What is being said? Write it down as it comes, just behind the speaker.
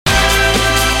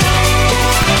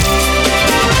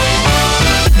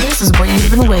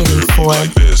been waiting for.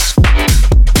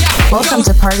 Welcome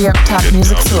to Party Up Top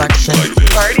Music Selection.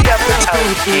 Party Up with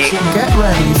LSKI. Get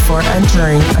ready for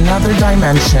entering another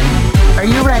dimension. Are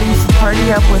you ready for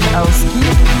Party Up with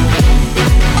LSKI?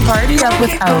 Party Up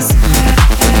with LSKI.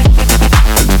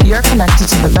 You're connected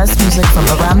to the best music from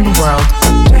around the world.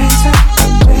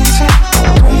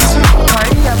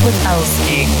 Party Up with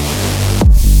LSKI.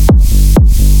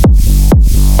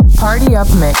 Party Up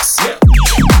Mix.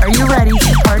 Are you ready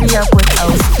to Party Up with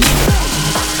LSKI?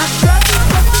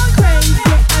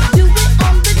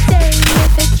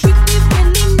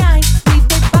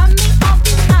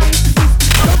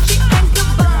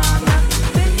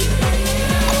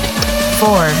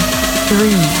 Four,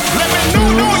 three, two,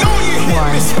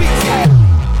 one.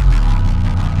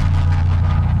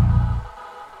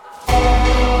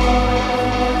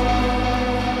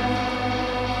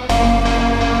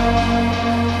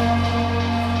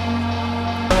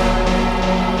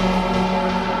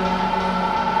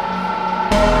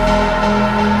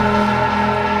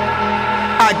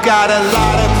 I got a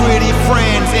lot of pretty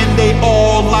friends and they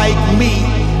all like me.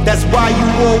 That's why you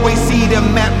always see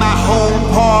them at my home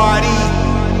party.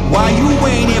 Why you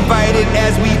ain't invited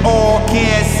as we all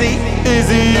can see? Is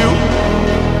it you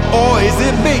or is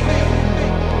it me?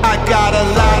 I got a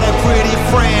lot of pretty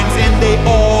friends and they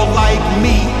all like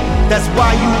me. That's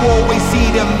why you always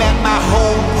see them at my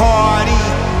home party.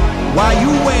 Why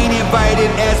you ain't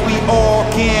invited as we all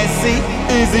can see?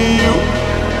 Is it you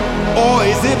or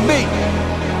is it me?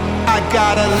 I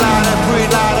got a lot of free,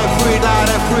 lot of free, lot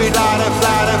of free, lot of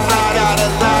lot of. I got a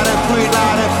lot of free,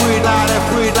 lot of free, lot of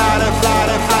free, lot of lot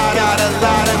of. I got a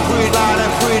lot of free, lot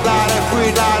of free, lot of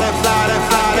free, lot of lot of.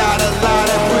 I got a lot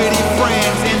of pretty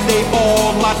friends and they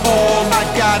all like all. I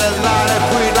got a lot of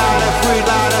free, lot of free,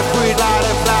 lot of free, lot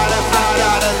of lot of. I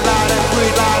got a lot of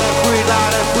free, lot of free,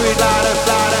 lot of free, lot of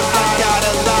lot of. I got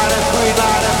a lot of free,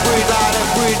 lot of free, lot of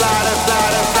free, lot of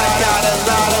lot of. I got a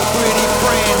lot of pretty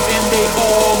friends and they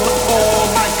all.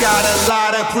 Got a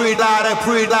lot of pre, lot of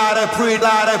pre, lot of pre,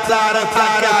 lot of lot of.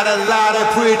 I got a lot of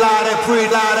pre, lot of pre,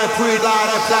 lot of pre,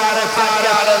 lot of lot of. I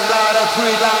got a lot of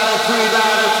pre, lot of pre, lot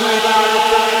of pre, lot of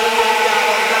lot of.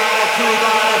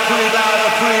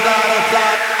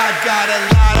 I got a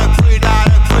lot of pre, lot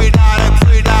of pre, lot of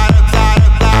pre, lot of lot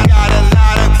of. I got a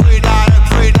lot of pre, lot of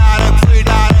pre, lot of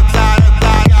pre, lot of lot of.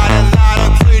 I got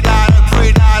a lot of pre, lot of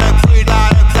pre, lot of pre,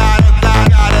 lot of lot of. I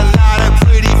got a lot of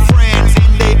pretty friends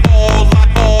and they all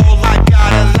like.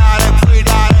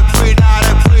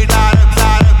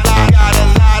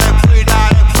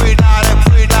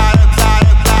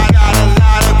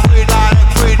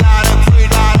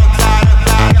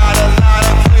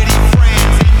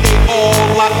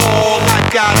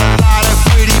 Got it.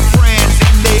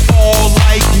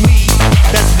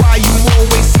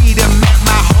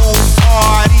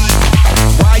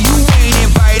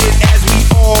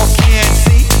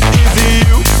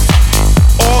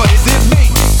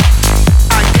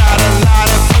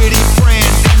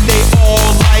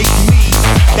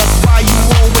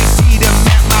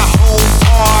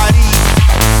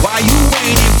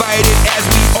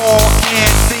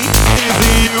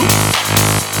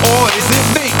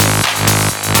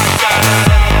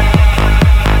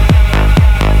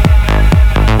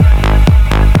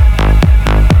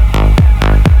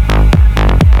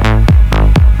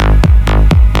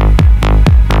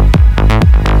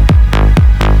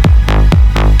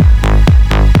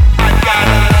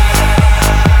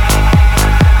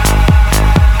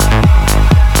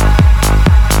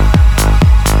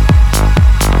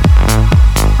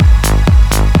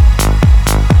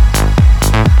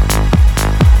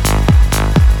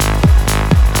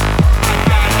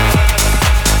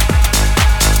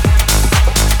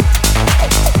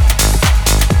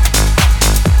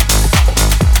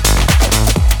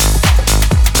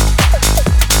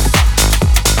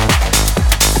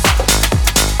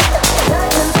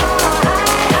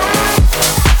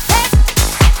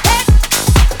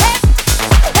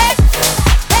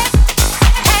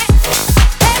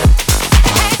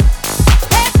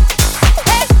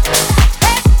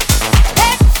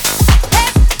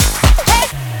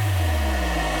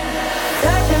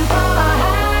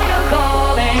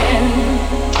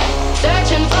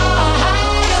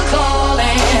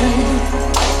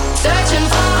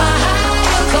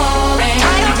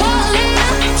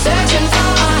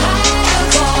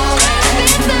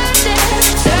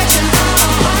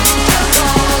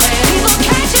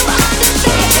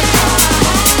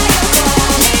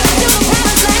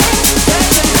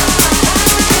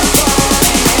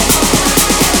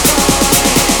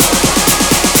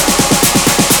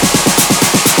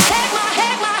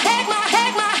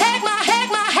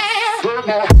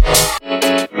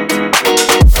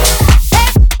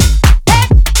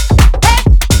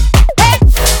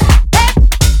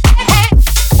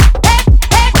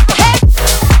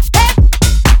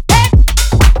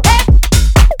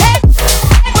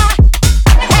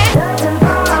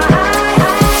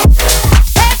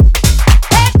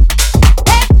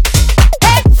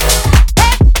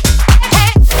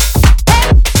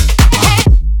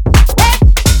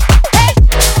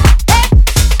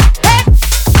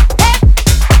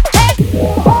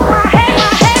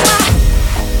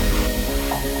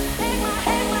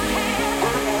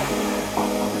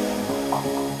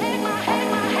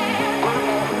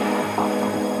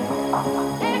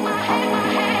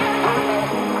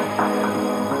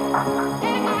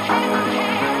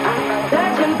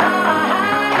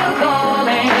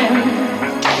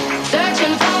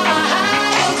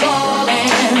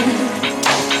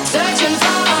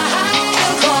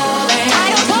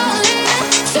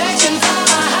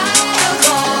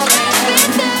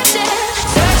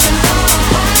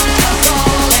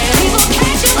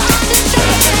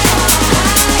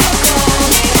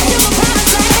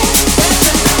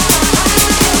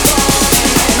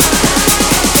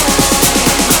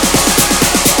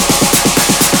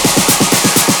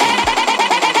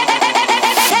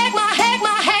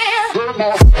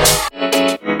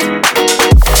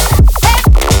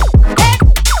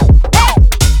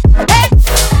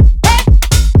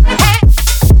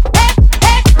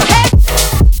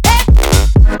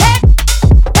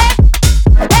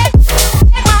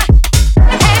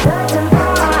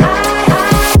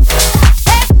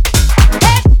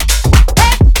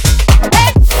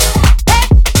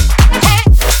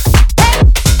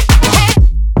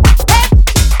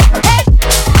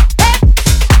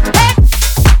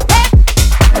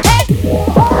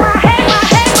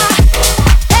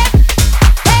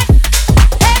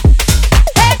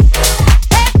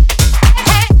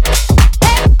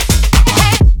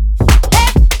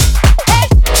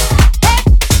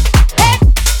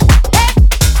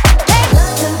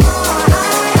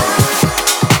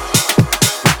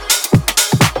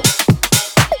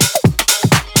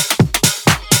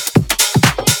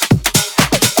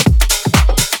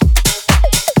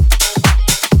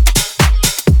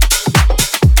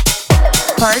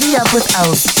 Party up with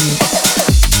LSKI.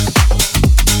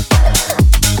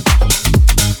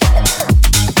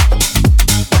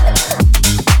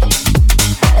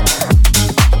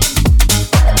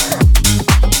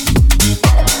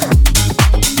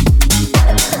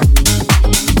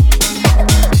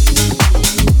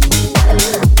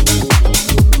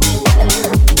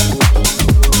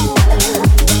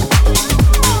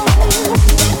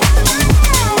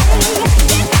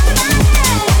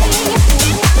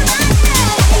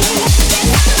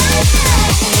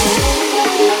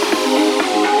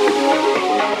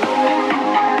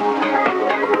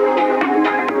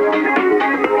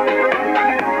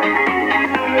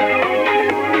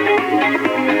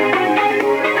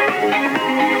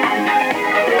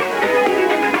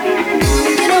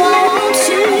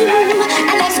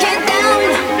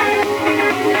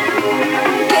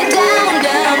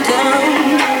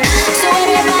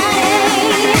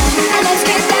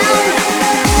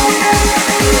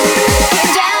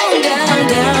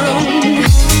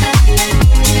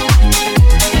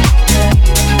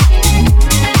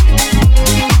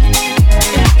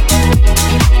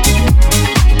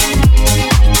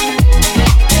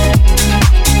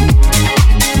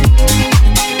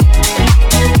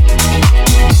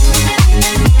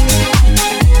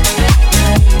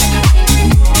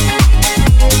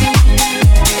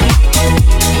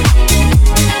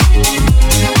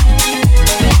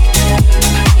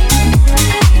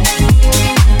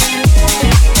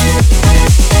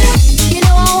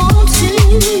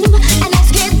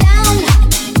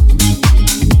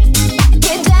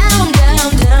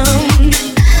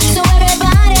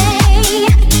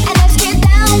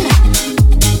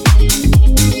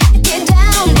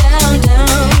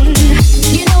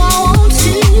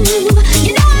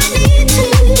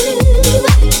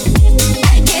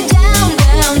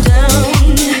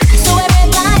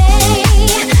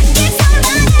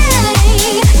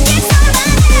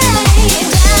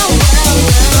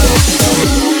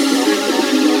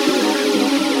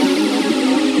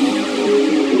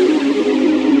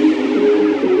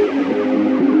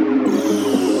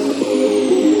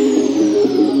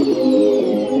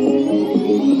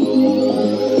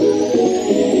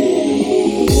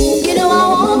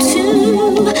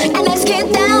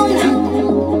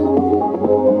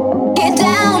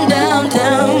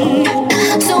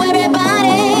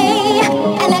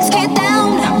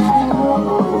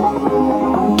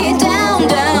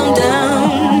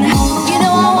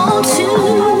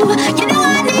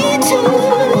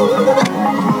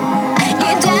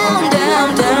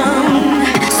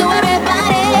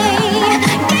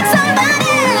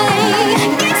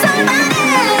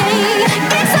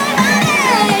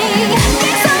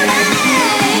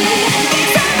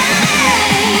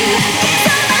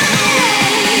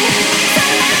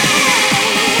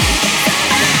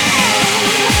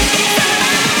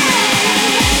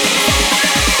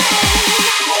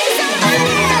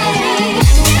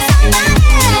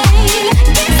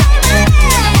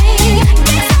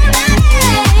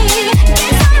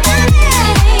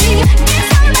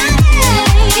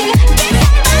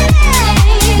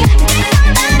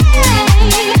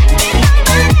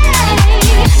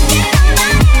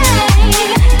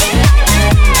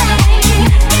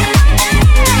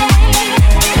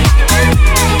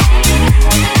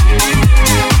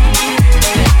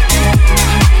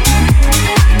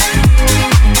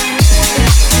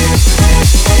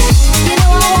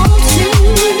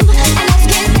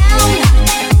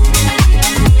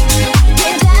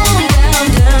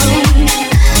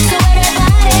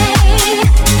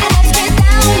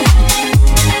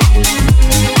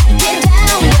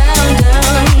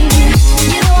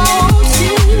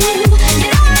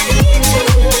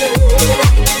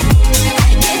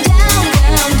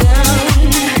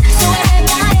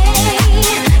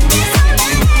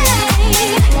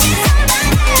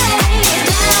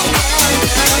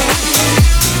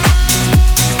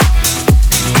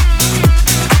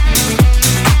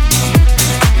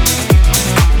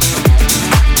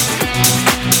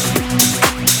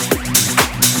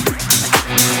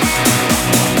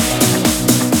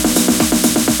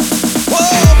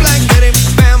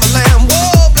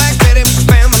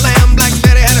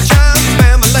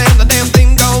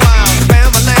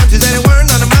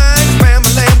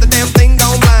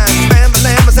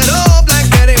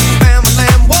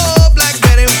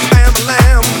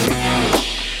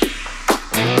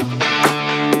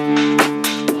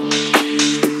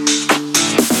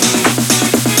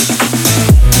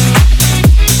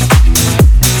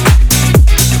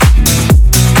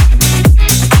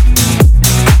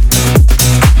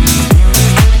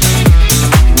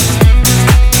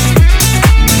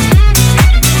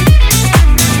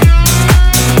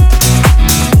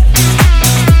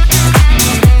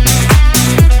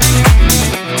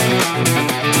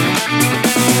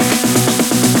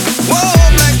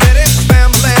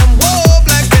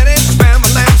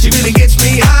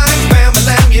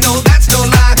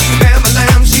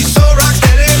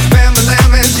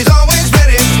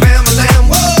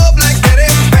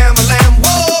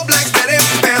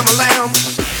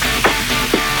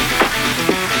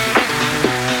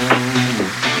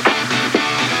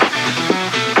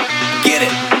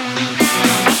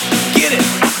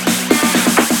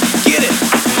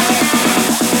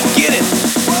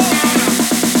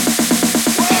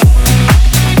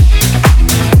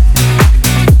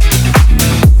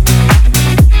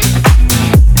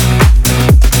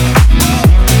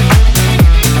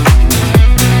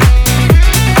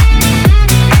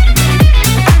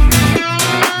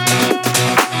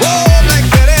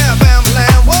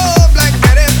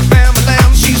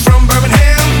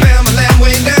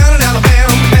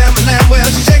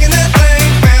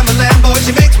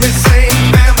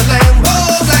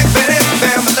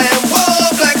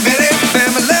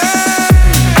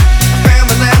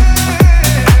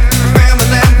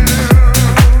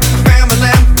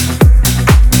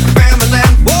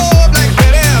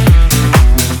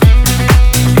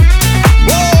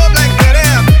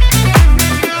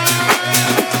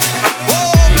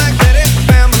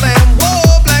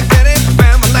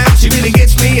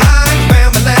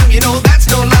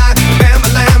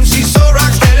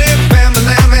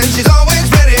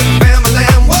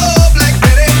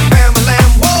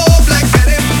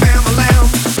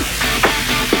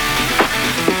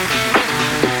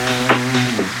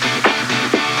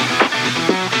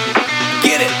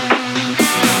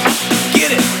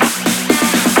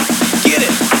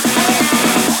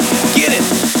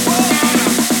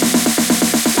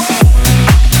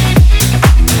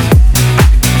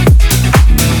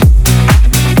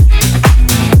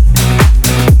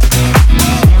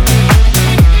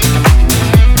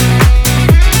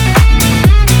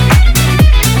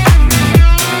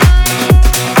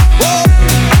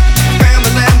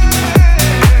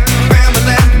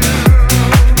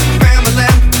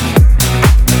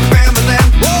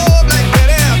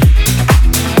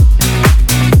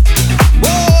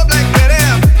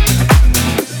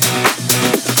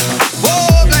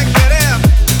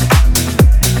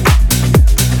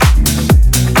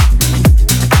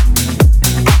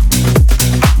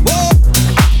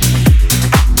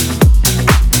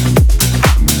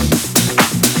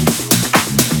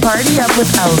 Party Up with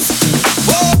Elski.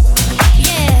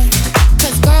 Yeah,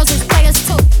 'cause girls is players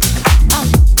too.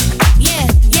 Yeah,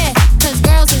 yeah, 'cause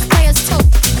girls is players too.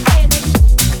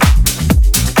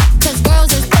 'Cause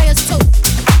girls is players too.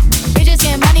 Bitches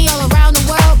get money all around the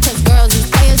world, 'cause girls is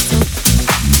players too.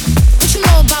 What you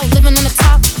know about living on the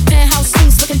top? Penthouse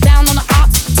suites, looking down on the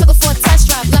ops. Took her for a test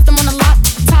drive, left them on the lot.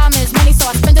 Time is money, so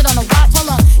I spend it on a watch. Hold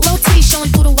on, low T showing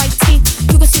through the white tee.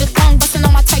 You can see the thong busting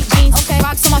on my tight jeans. Okay,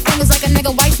 rocks on my fingers like a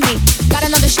nigga wife me. Got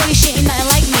another shorty, she ain't nothing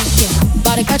like me. Yeah,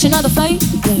 about to catch another fight.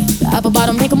 Yeah, the apple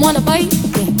bottom make him wanna bite.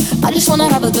 Yeah, I just wanna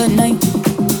have a good night.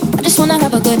 I just wanna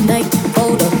have a good night.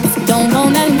 Hold up, if you don't know,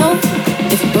 now you know.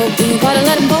 If you broke, then you gotta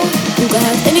let him go. You can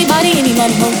have anybody, any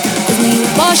money, ho. 'Cause when you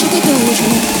a boss, you can do what you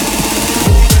want.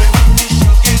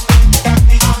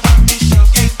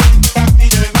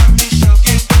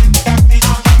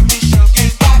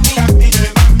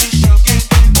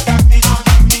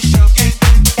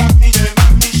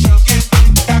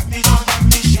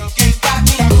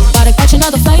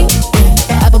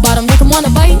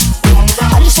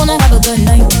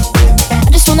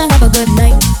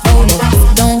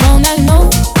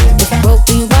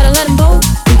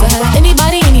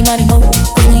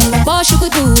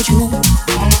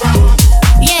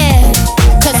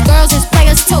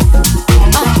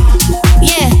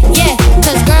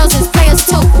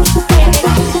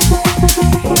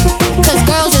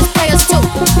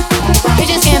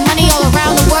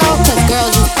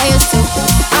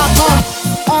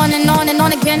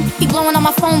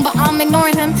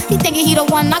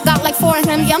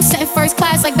 I'm sitting first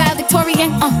class like valedictorian.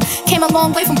 Came a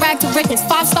long way from rag to riches.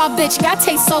 5-star bitch, yeah, I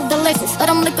taste so delicious. Let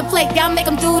them lick the plate, yeah, I make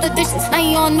them do the dishes. Now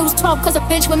you on News 12 cause a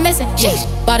bitch went missing. Sheesh,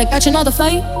 about to catch another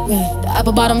fight. Yeah, the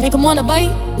apple bottom make him wanna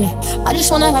bite. Yeah, I just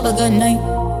wanna have a good night.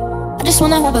 I just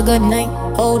wanna have a good night.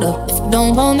 Hold up, if you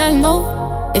don't know, now you know.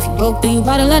 If you broke, then you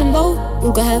gotta let him go.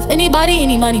 You can have anybody,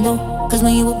 any money, no. 'Cause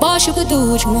when you a boss, you could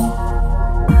do what you want.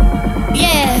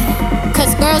 Yeah,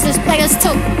 'cause girls is players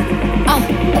too.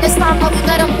 But it's time that we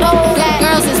let them know that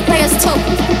girls is players too.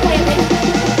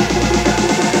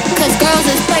 'Cause girls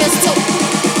is players too.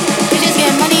 We just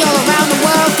get money all around the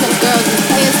world, 'cause girls is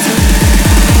players too.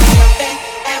 Jumping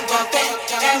and bumping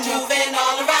and moving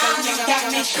all around. You got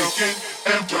me shaking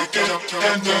and breaking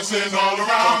and dancing all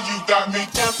around. You got me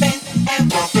jumping and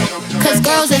bumping. 'Cause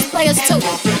girls is players too.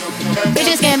 We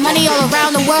just get money all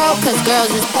around the world, 'cause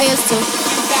girls is players too.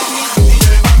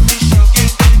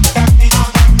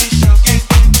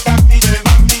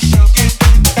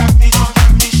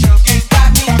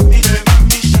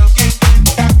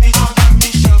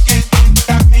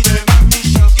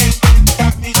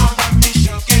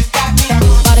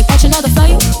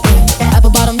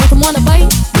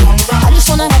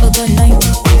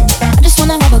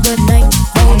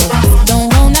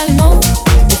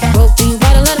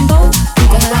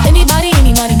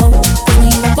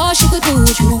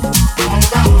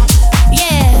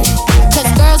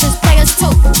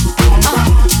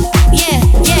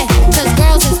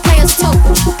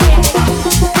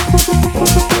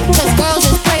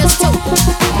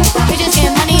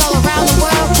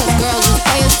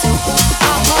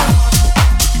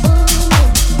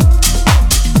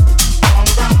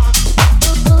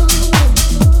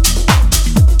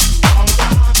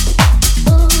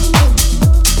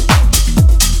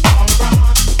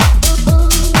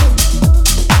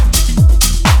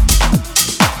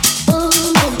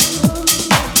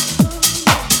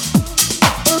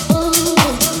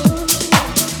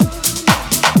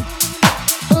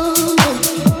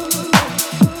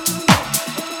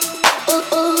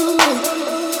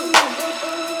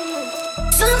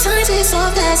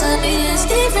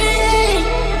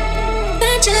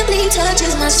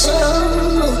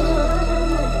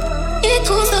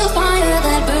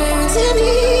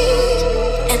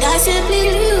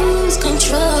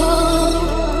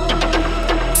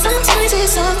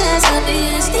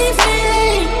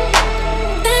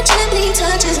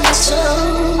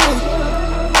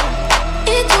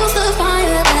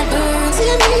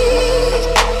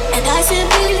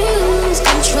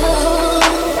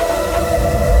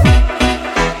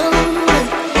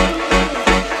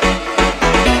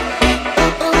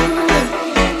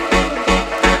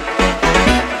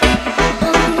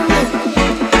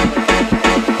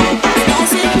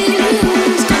 I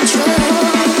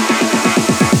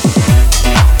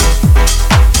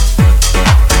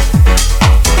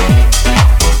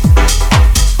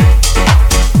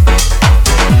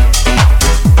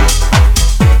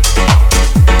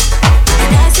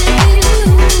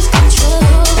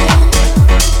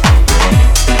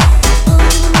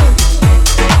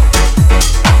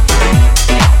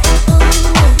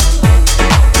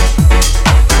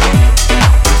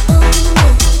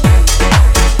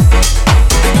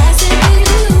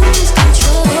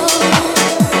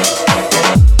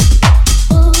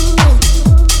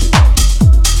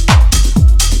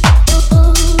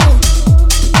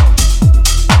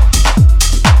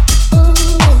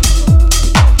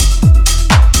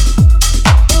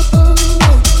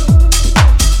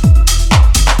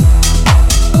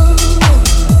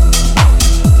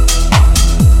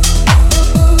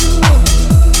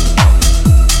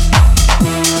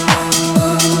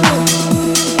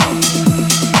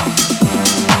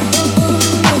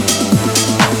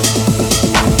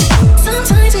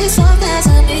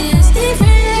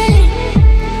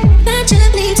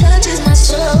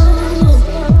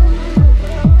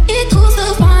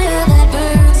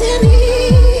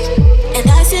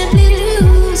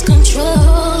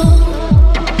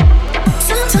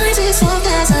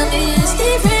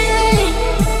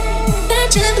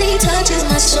touches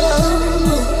my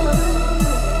soul.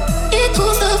 It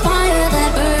cools the fire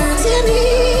that burns in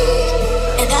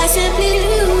me, and I simply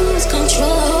lose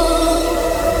control.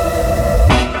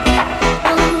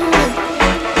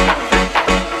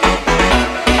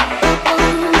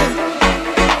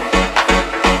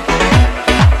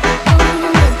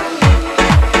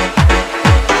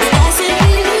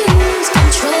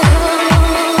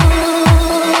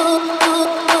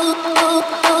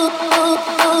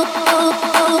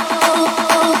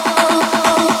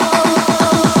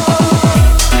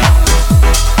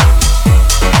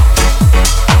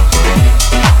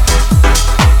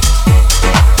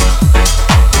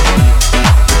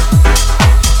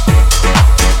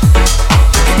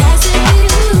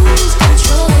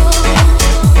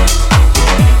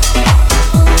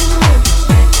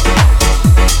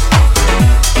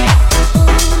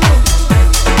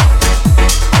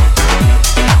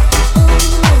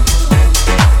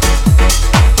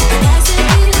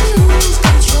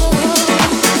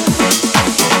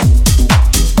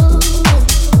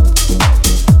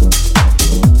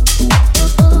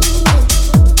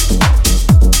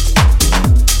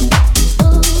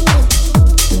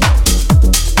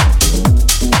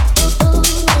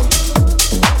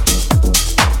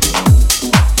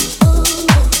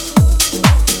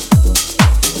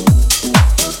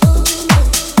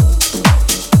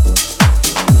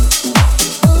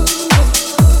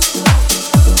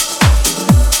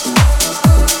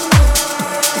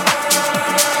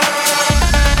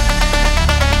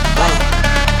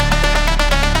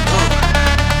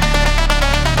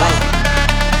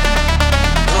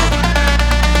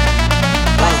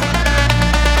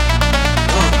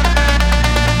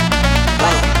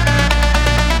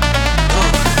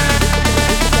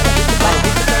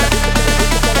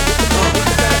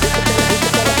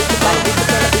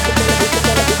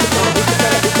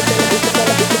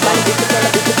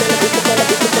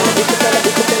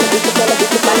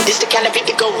 This the kind of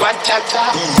beat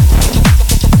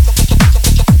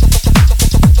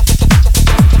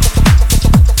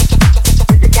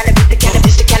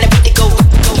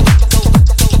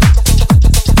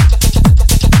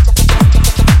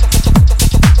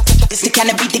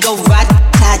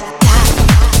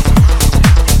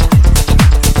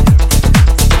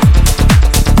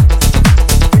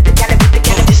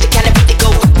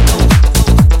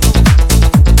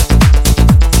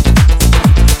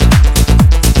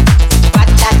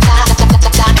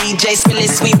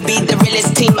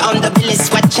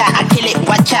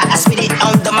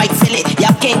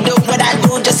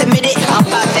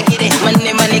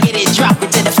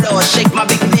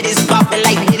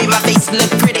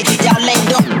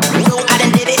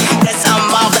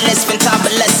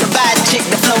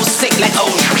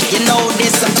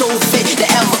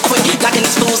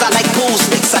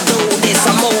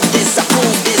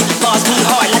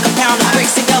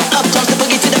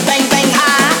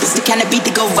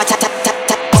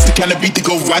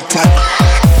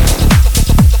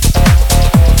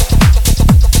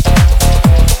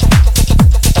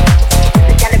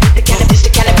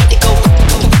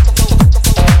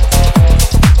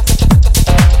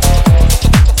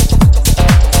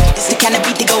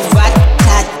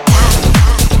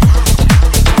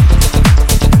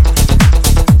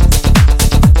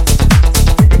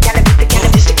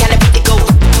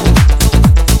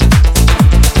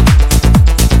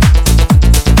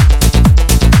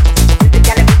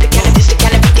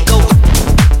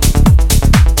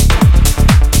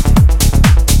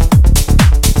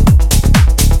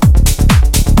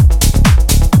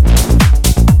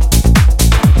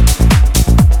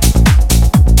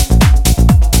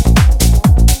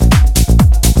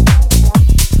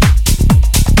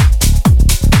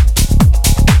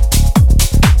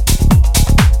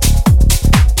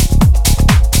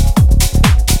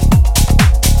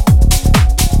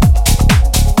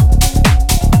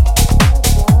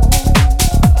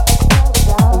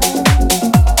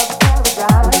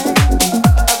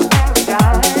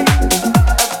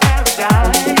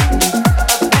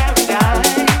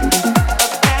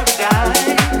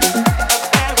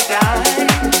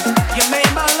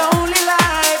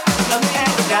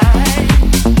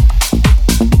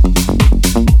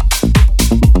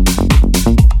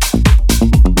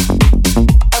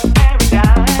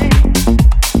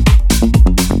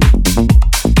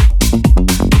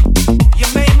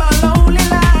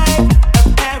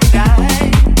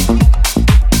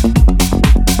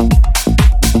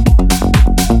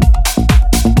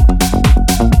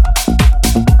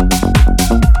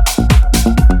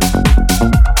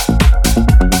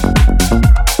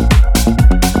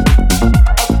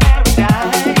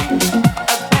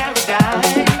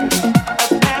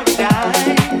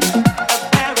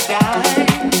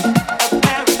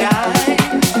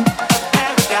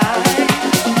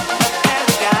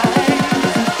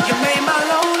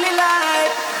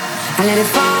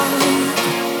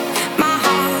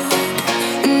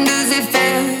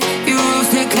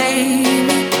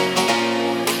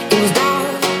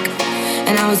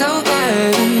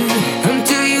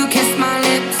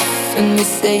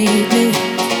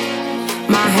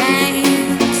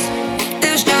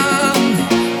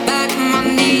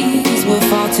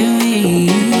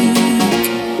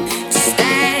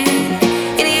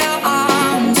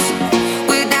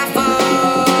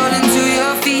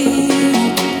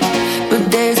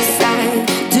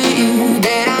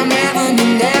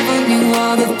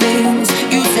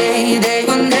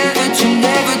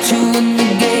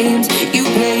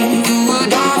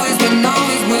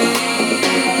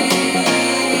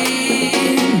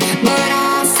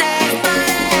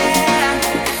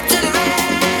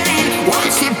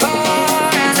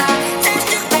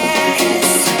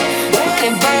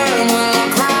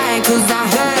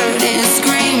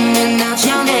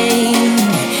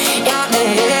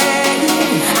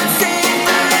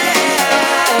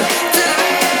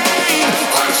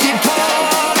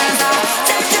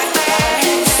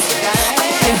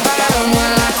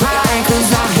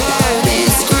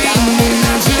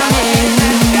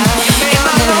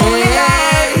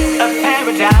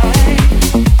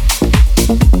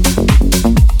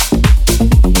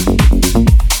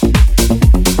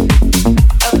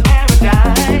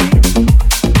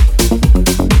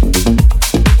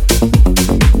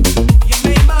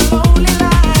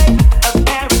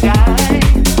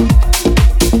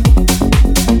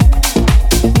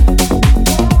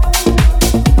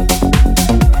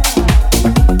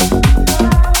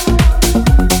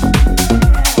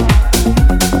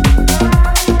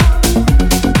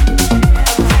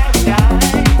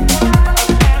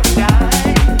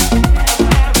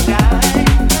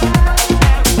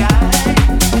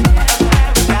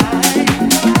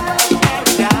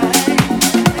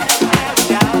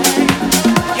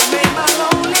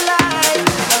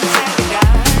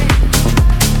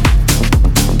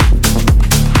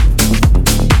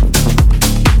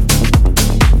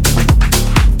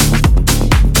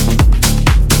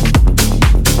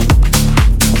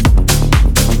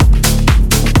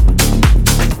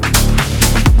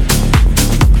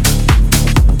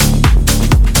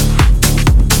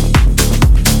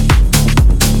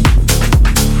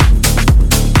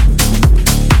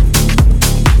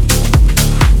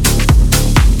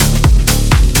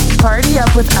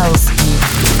with LSKI.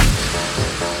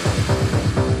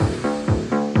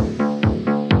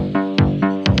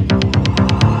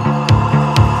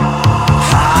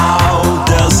 How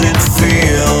does it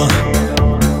feel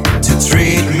to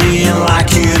treat me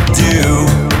like you do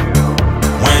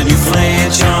when you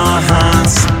laid your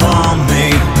hands on me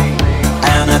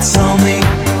and tell me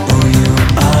who you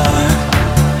are?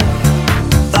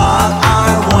 Thought I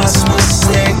was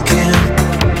mistaken.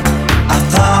 I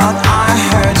thought I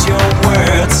heard your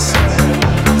words.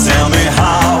 Tell me,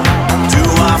 how do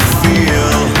I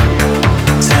feel?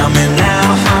 Tell me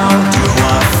now, how do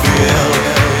I feel?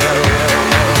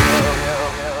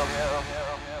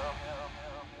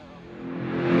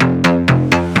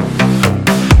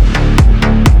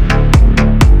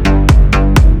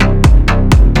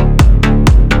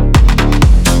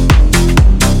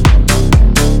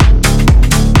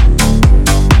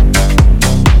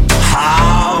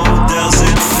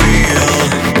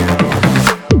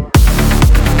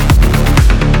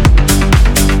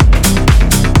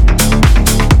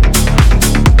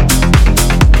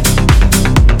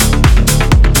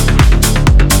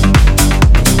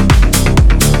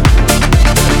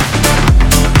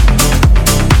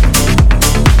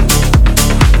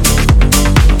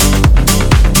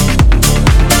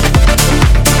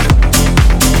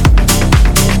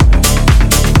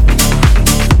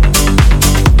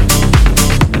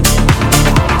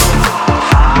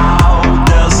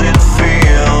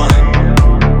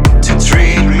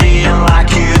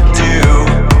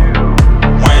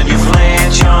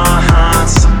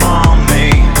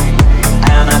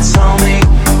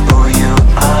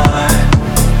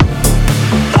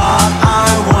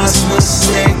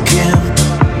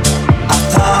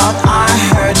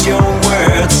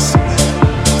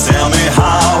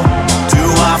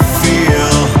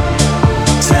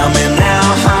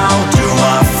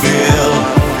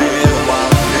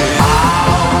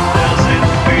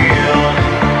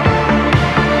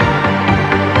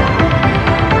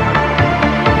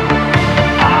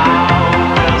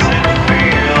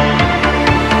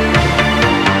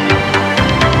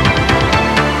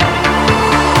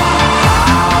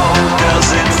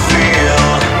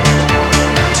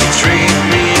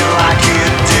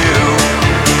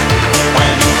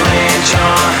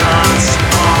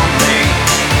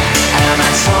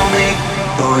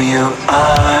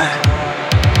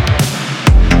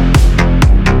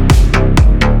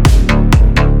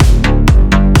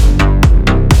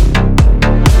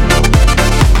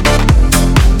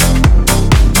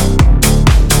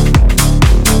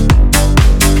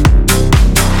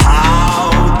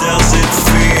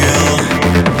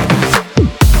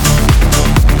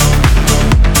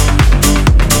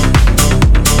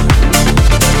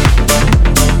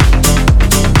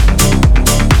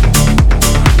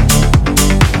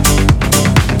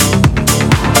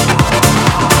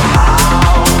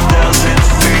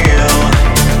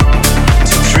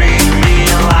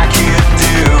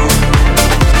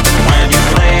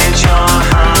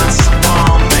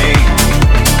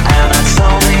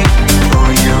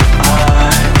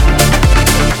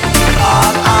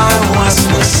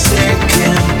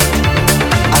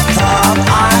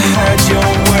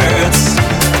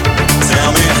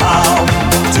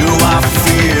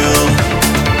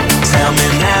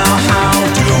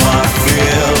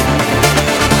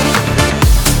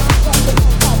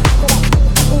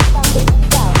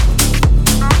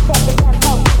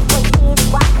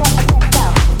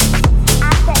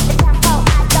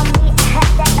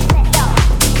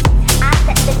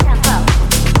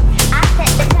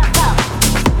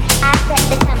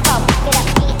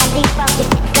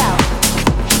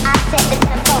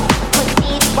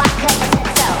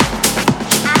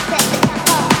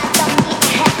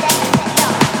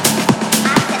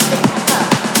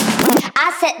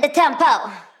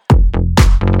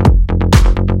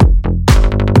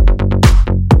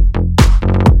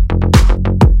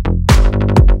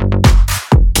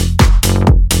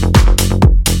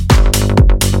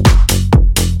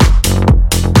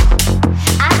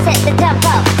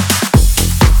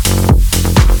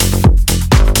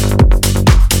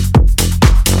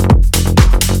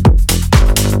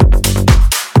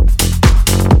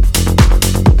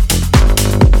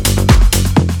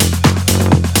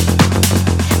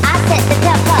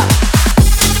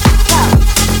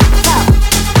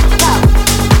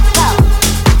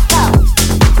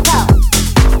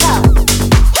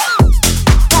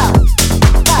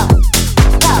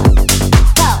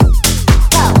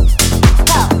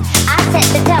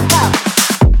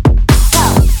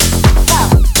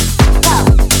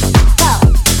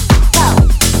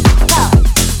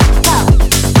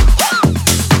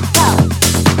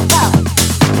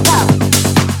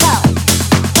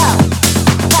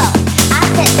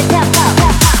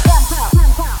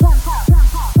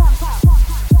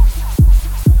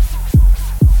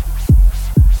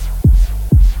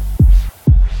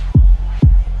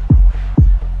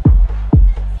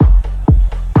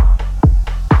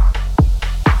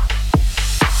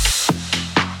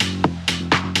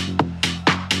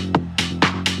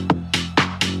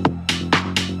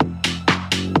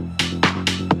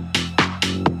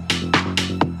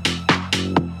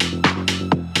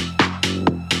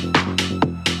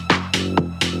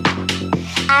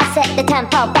 set the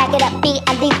tempo, back it up, beat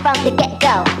and lead from the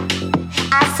get-go.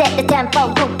 I set the tempo,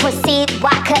 you proceed,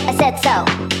 why could I said so?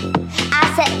 I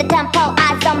set the tempo,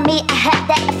 eyes on me, I had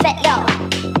that effect, yo.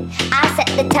 I set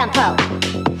the tempo,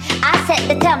 I set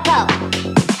the tempo,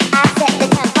 I set the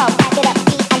tempo, back it up,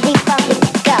 beat and lead from the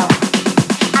get-go.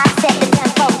 I set the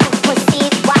tempo, you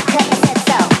proceed, why could I said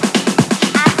so?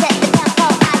 I set the tempo,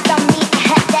 eyes on me, I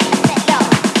had that effect, yo.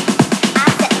 I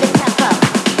set the tempo,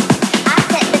 I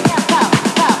set the tempo,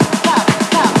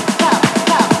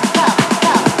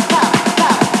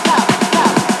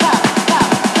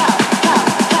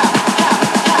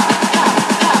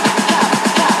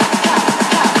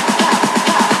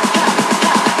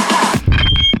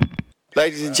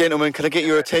 Ladies and gentlemen, can I get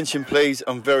your attention please?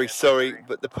 I'm very sorry,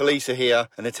 but the police are here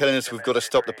and they're telling us we've got to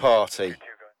stop the party.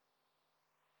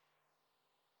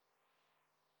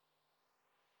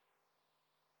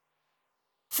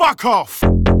 Fuck off!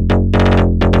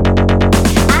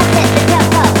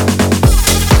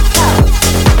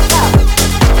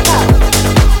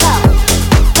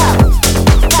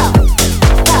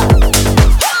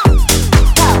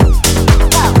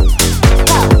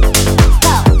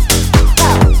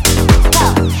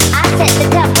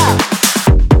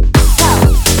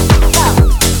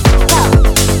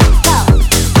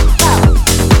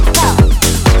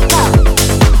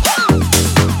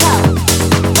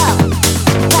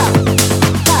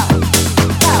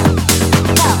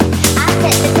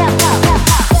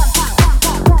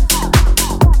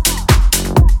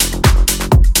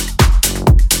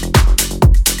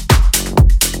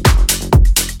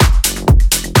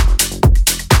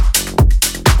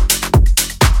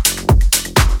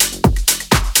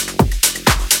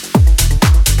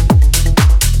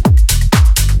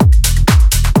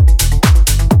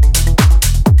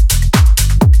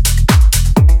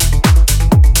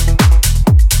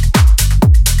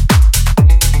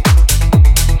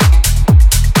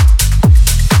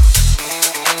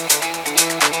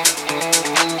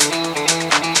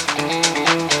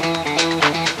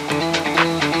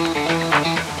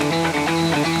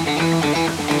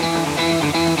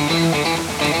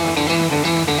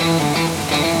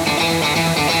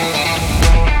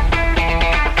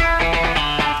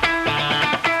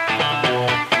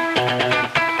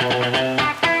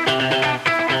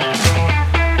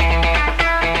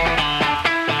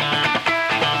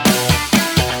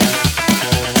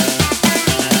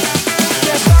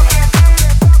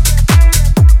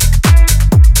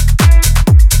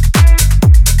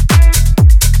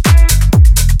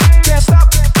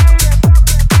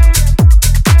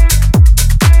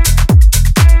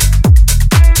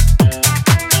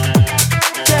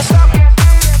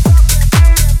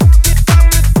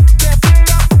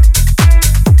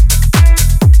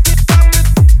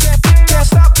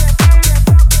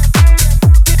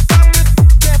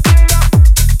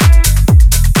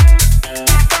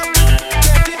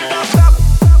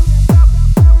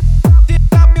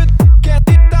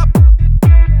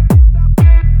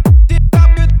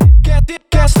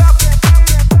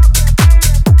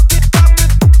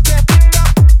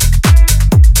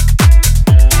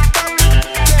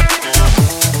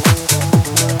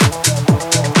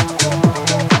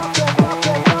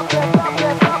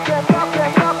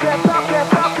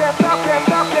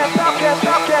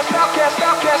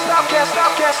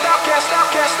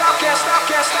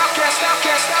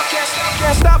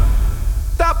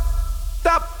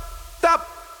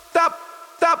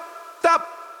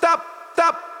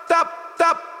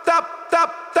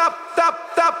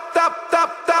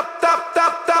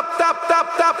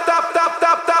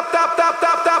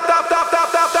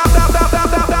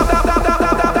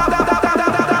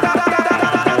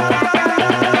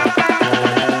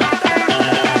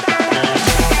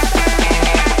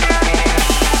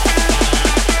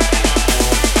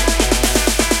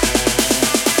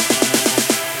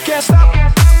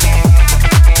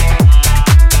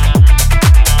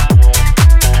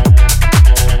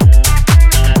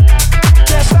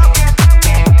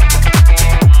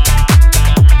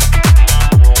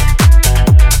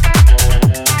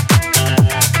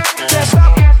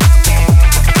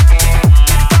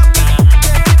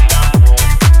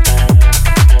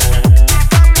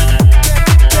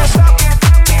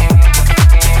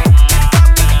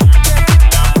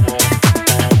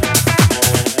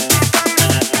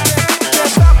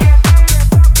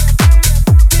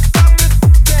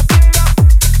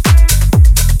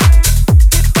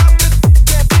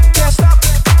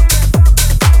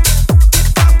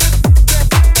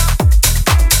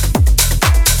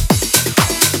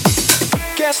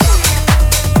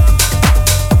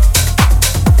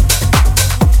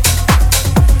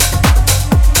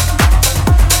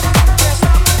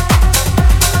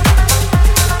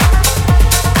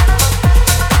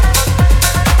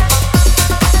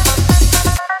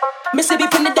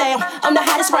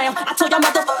 hottest round. I told y'all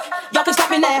mother, y'all can stop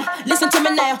me now. Listen to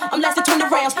me now, I'm lasting 20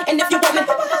 rounds. And if you want me,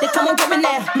 then come on get me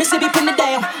now. Mississippi pin it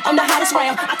down, I'm the hottest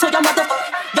round. I told y'all mother,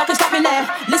 y'all can stop me now.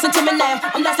 Listen to me now,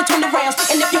 I'm lasting 20 rounds.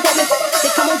 And if you want me,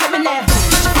 then come on get me now.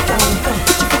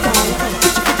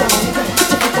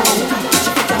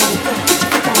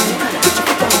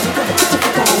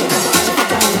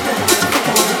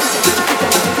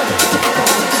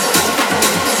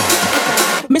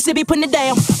 Mississippi putting it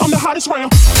down, I'm the hottest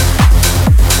round.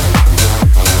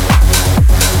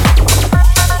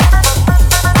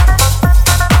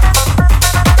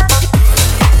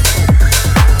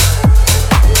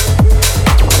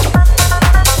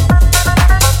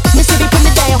 Mississippi putting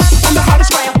it down, I'm the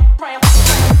hottest round.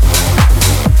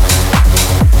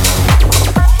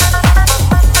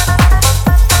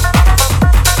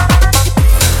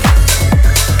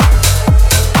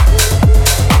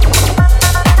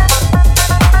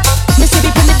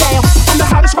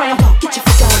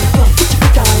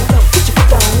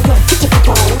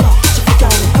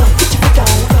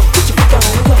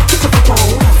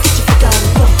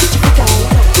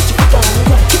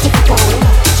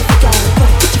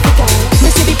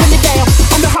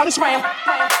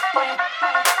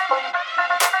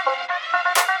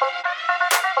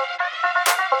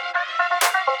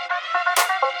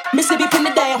 Mississippi putting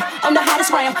it down, I'm the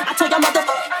hottest round. I told y'all mother,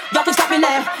 y'all can stop me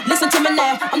now. Listen to me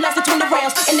now, I'm lasting 20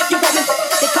 rounds. And if you want me,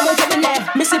 then come on get me now.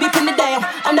 Mississippi putting it down,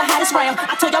 I'm the hottest round.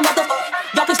 I told y'all mother,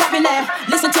 y'all can stop me now.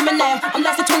 Listen to me now, I'm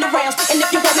lasting 20 rounds. And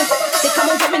if you want me, then come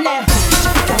on get me now.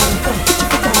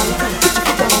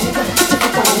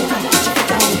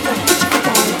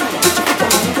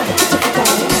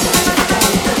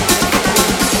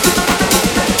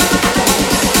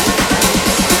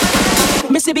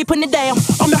 Mississippi putting it down,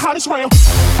 I'm the hottest round.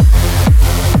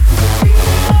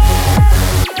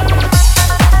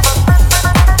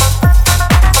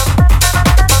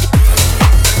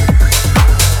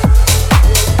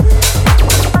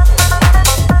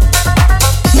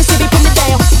 Mississippi putting it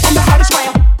down, I'm the hottest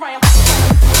round.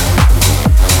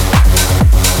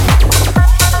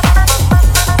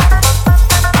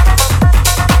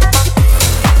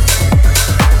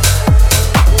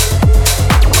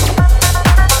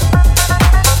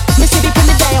 Mississippi putting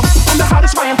it down, I'm the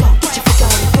hottest round.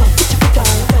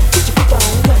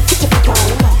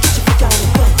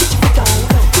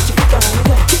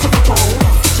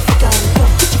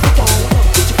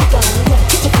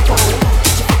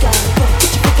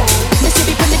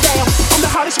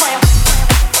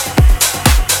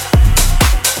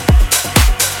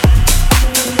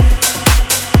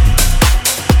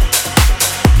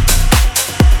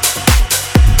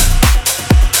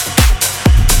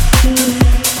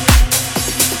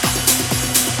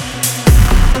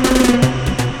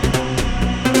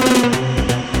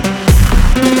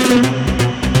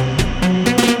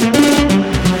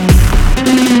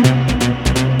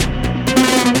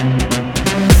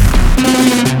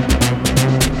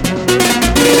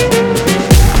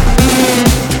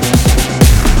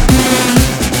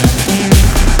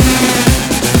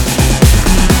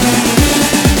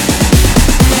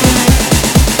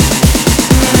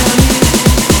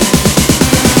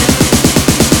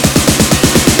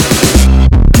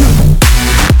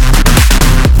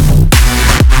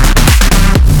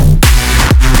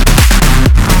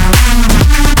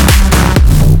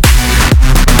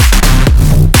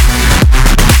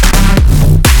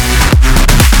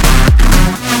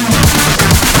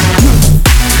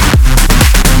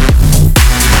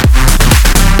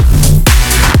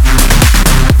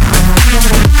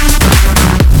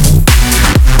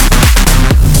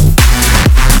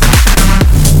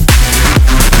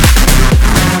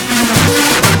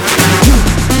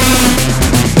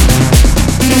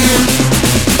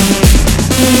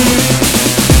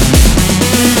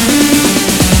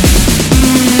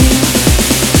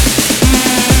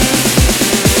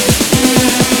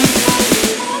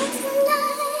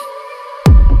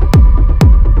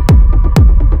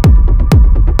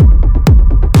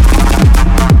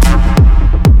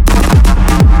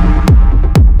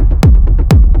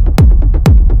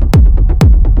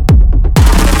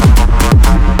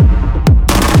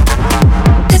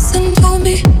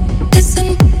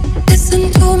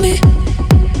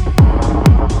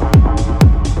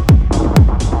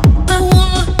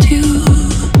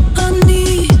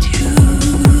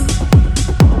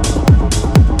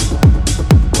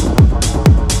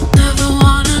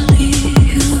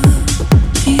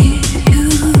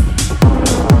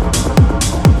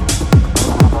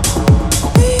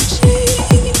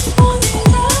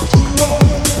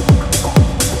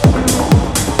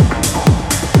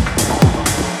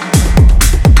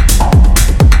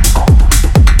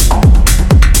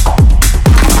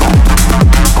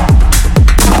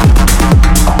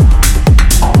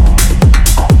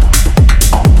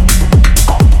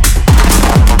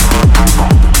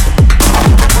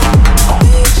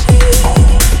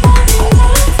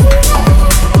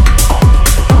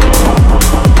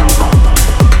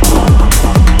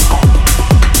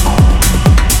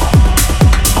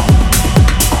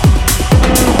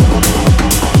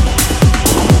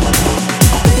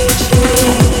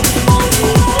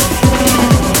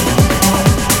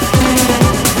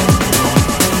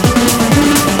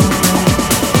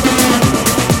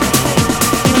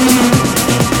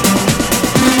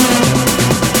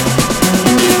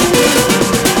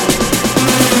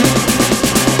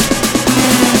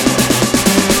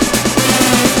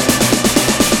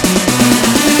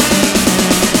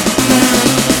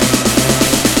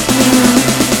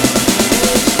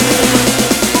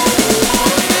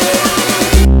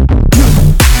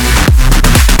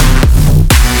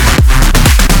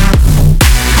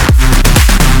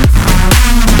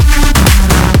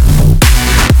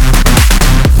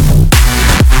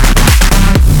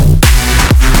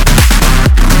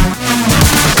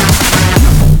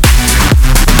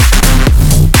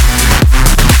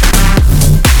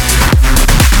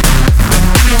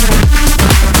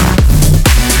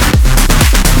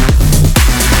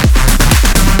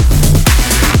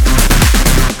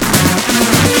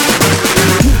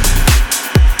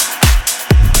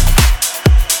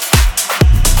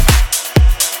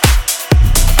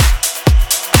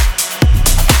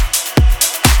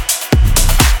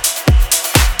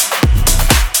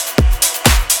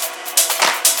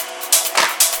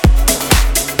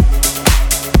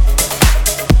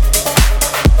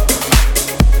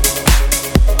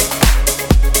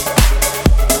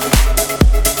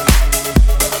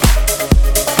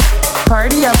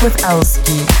 Party Up with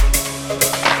LSKI.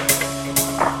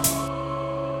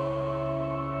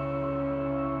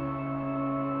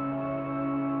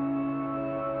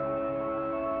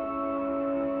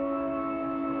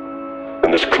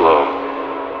 In this club,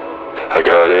 I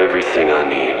got everything I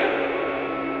need,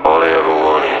 all I ever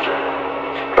wanted,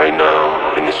 right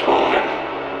now, in this moment.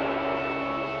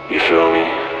 You feel me?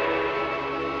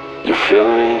 You feel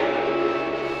me?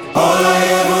 All I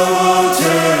ever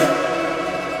wanted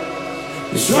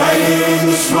is right here in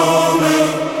this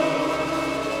moment.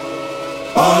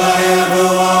 All I ever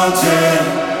wanted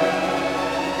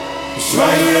is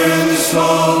right here in this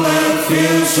moment.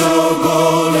 Feels so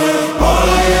golden. All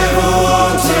I ever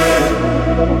wanted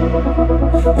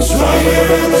is right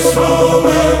here in this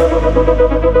moment.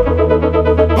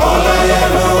 All I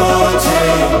ever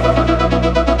wanted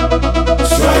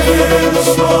is right here in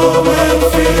this moment.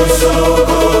 Feels so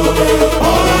golden.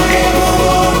 All I ever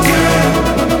wanted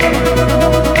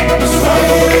is right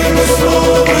here in this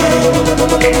moment.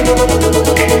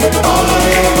 All I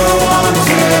ever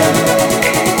wanted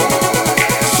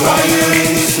is right here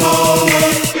in this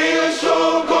moment. Feels so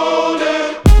golden.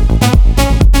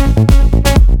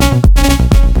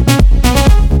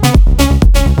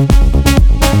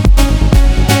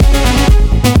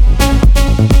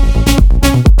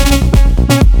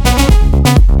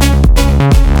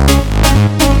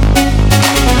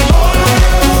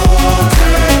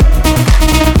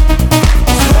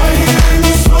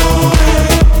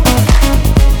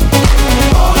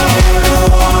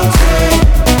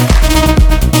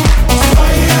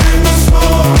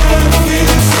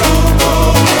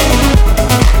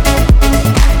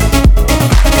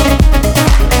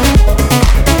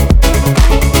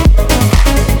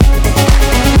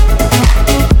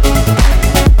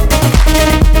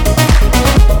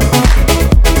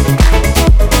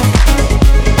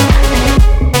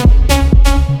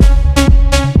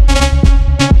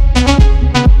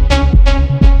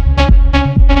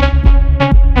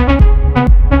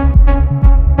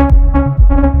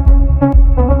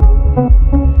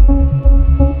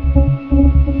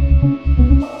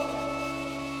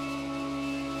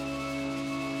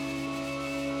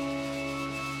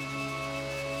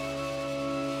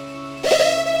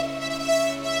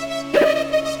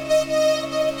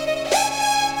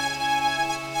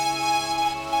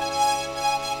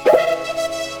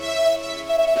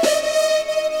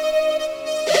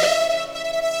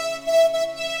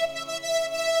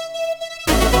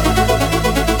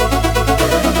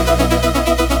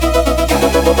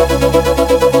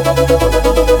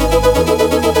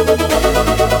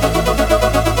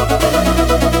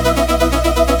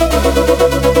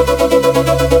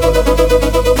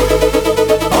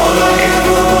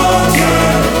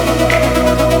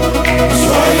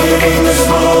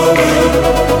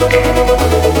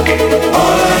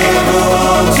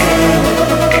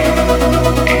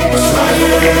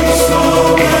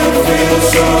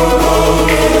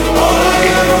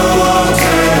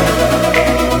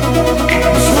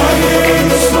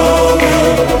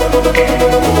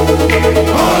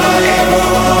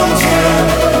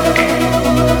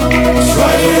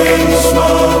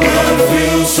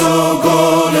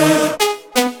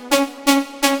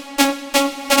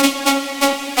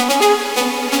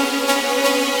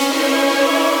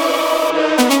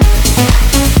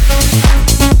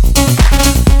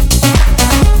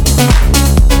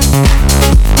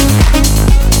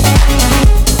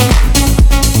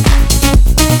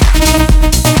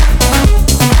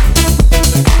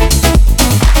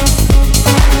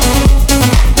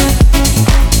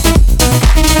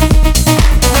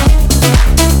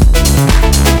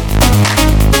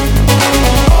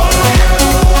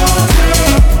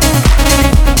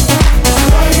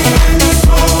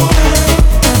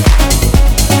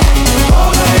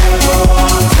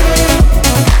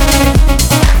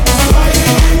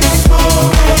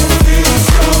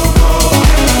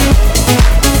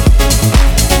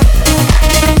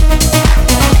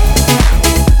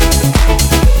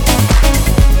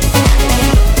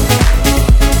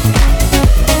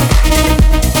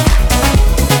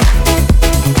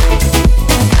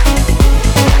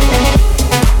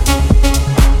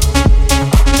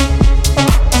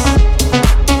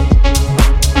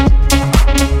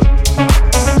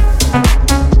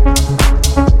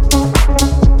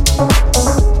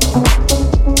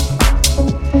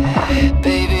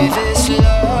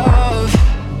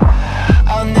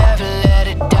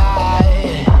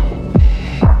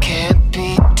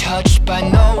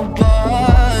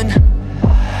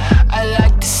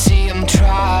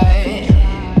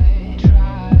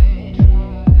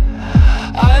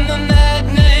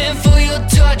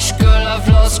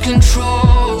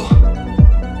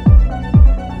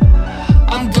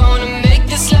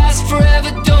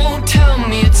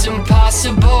 it's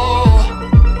impossible.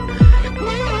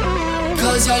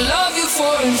 'Cause I love you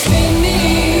for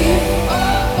infinity.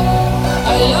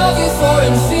 I love you for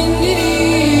infinity.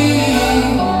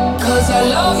 'Cause I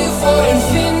love you for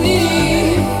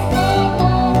infinity.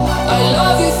 I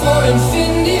love you for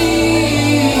infinity.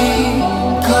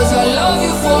 'Cause I love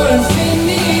you for infinity.